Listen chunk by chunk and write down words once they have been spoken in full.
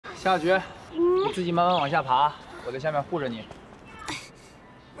夏菊，你自己慢慢往下爬，我在下面护着你。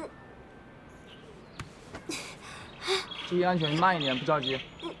注意安全，慢一点，不着急。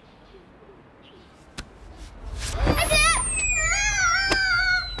阿姐！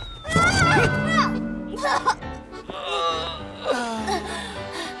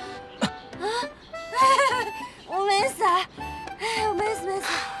我没死，我没死。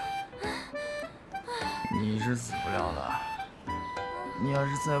你是死不了的，你要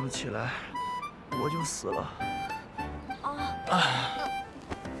是再不起来，我就死了。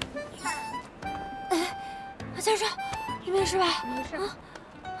先生，你没事吧？没事。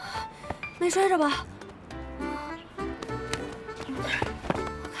没摔着吧？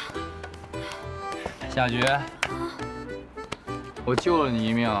夏菊，我救了你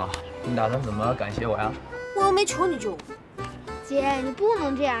一命，你打算怎么感谢我呀？我又没求你救我。姐，你不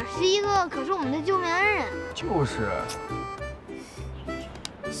能这样，11哥可是我们的救命恩人。就是。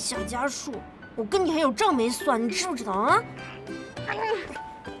小家树，我跟你还有账没算，你知不知道啊？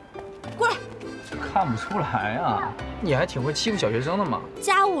过来。看不出来啊，你还挺会欺负小学生的嘛。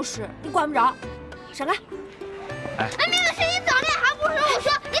家务事你管不着，闪开！哎，明明是你早恋，还不是我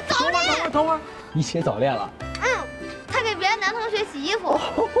说你早恋。等会儿，你姐早恋了？她给别的男同学洗衣服。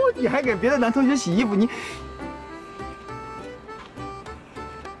哦，你还给别的男同学洗衣服，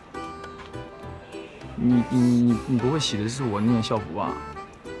你不会洗的是我那件校服吧？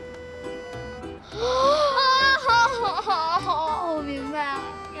好，我明白了。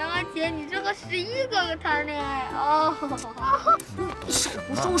然后姐，你这和11哥谈恋爱哦。你少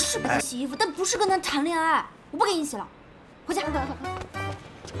胡说，我是给他洗衣服，但不是跟他谈恋爱。我不给你洗了，回家。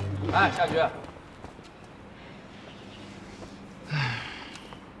哎，夏菊。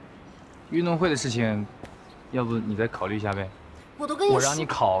运动会的事情，要不你再考虑一下呗？我都跟你说，我让你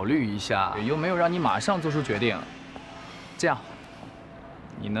考虑一下，又没有让你马上做出决定。这样，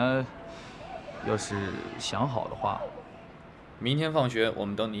你呢，要是想好的话，明天放学我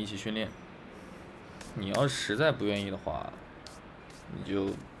们等你一起训练。你要是实在不愿意的话，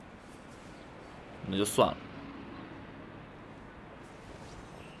那就算了。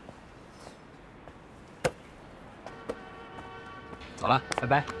走了，拜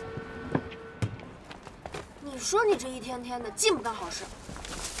拜。你说你这一天天的净不干好事。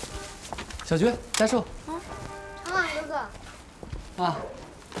小菊，加树。哥哥。啊。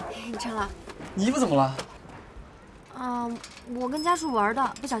你趁了。你衣服怎么了？我跟家树玩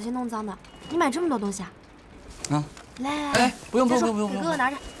的，不小心弄脏的。你买这么多东西啊？啊。来，哎，不用，给哥哥拿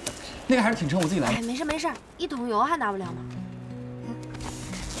着。那个还是挺沉，我自己来。哎，没事，一桶油还拿不了呢。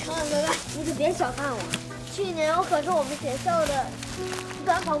程朗哥哥，你可别小看我，去年我可是我们学校的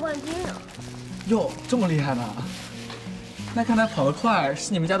短跑冠军呢。哟，这么厉害呢？那看来跑得快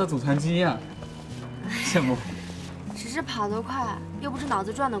是你们家的祖传基因啊，羡慕。只是跑得快，又不是脑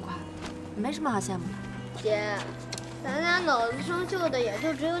子转得快，没什么好羡慕的。姐，咱俩脑子生锈的也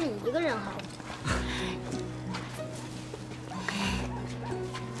就只有你一个人好。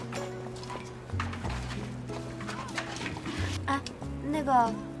哎，那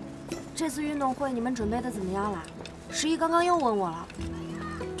个，这次运动会你们准备的怎么样了？11刚又问我了，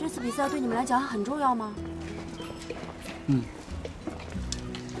这次比赛对你们来讲很重要吗？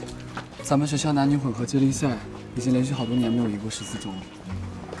咱们学校男女混合接力赛已经连续好多年没有赢过14中了。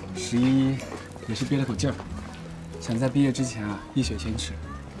11也是憋了口劲儿，想在毕业之前一雪前耻。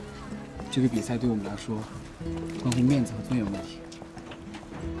这个比赛对我们来说，关乎面子和尊严问题。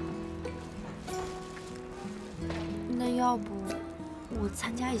那要不我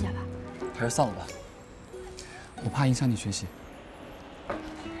参加一下吧？还是算了吧，我怕影响你学习。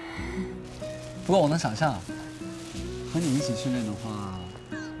不过我能想象，和你一起训练的话，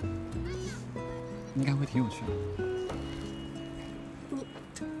应该会挺有趣的。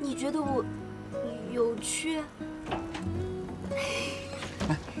你觉得我有趣？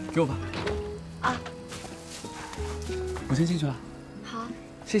来，给我吧。啊。我先进去了。好。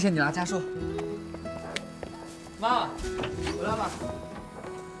谢谢你啦，家树。妈，回来吧。